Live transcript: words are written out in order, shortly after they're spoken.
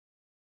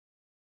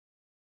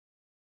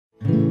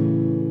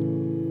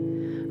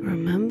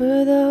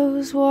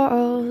those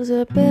walls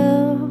are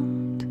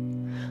built,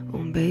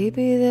 oh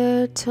baby,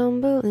 they're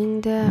tumbling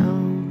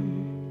down.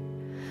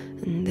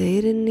 And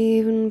they didn't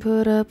even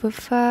put up a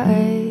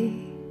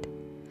fight,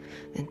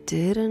 they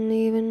didn't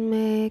even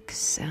make a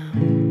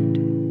sound.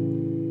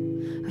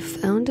 I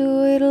found a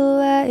way to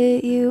let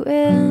you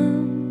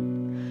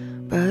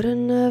in, but I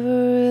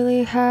never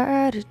really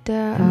had a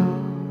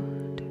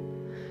doubt.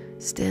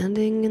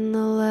 Standing in the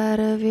light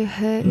of your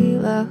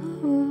halo,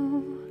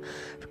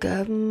 I've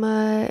got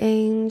my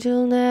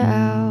angel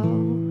now.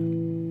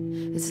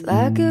 It's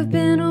like I've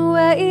been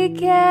awakened,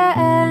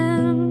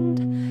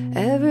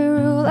 every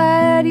rule I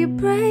had you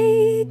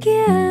breaking.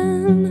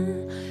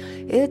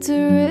 It's a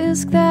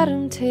risk that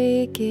I'm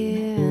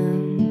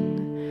taking,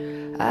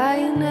 I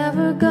ain't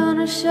never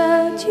gonna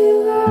shut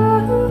you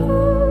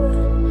out.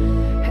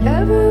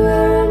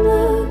 Everywhere I'm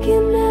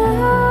looking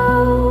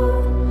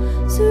now,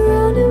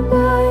 surrounded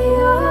by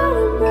your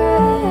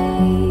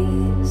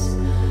embrace.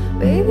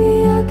 Baby,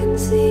 I can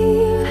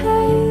see your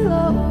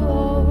halo,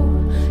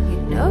 you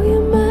know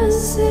you're my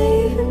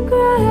saving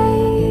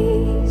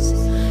grace.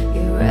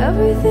 You're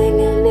everything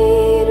I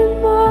need and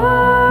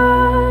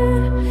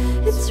more,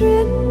 it's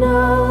written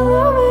all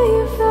over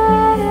your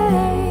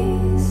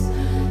face.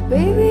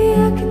 Baby,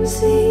 I can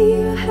see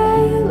your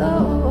halo,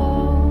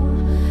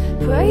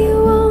 pray you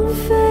won't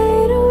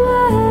fade away.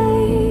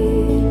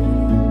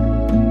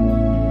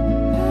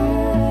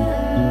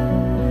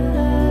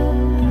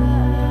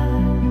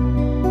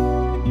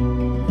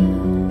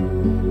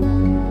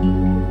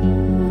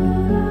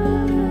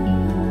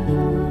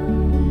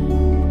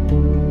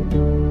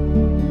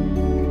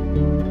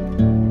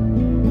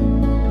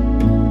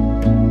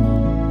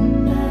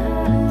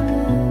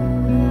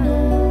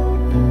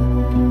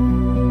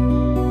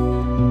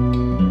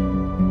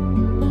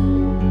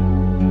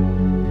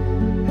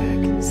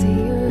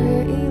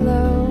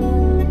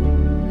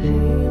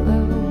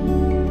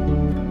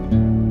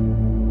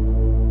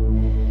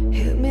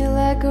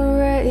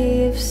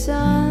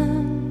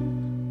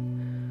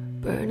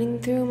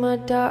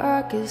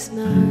 Darkest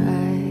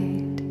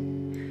night,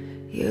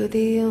 you're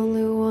the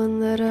only one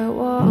that I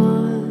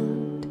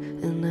want,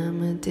 and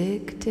I'm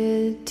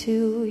addicted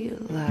to your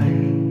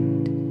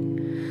light.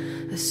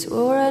 I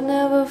swore I'd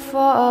never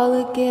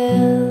fall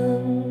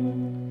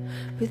again,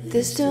 but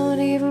this don't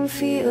even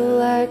feel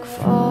like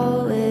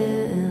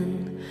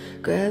falling.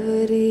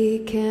 Gravity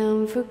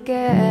can't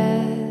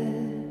forget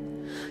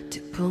to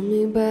pull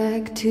me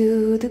back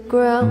to the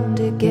ground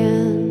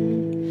again.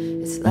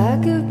 It's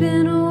like I've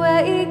been awakened,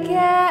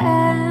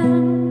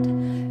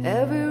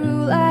 every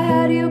rule I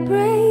had you break.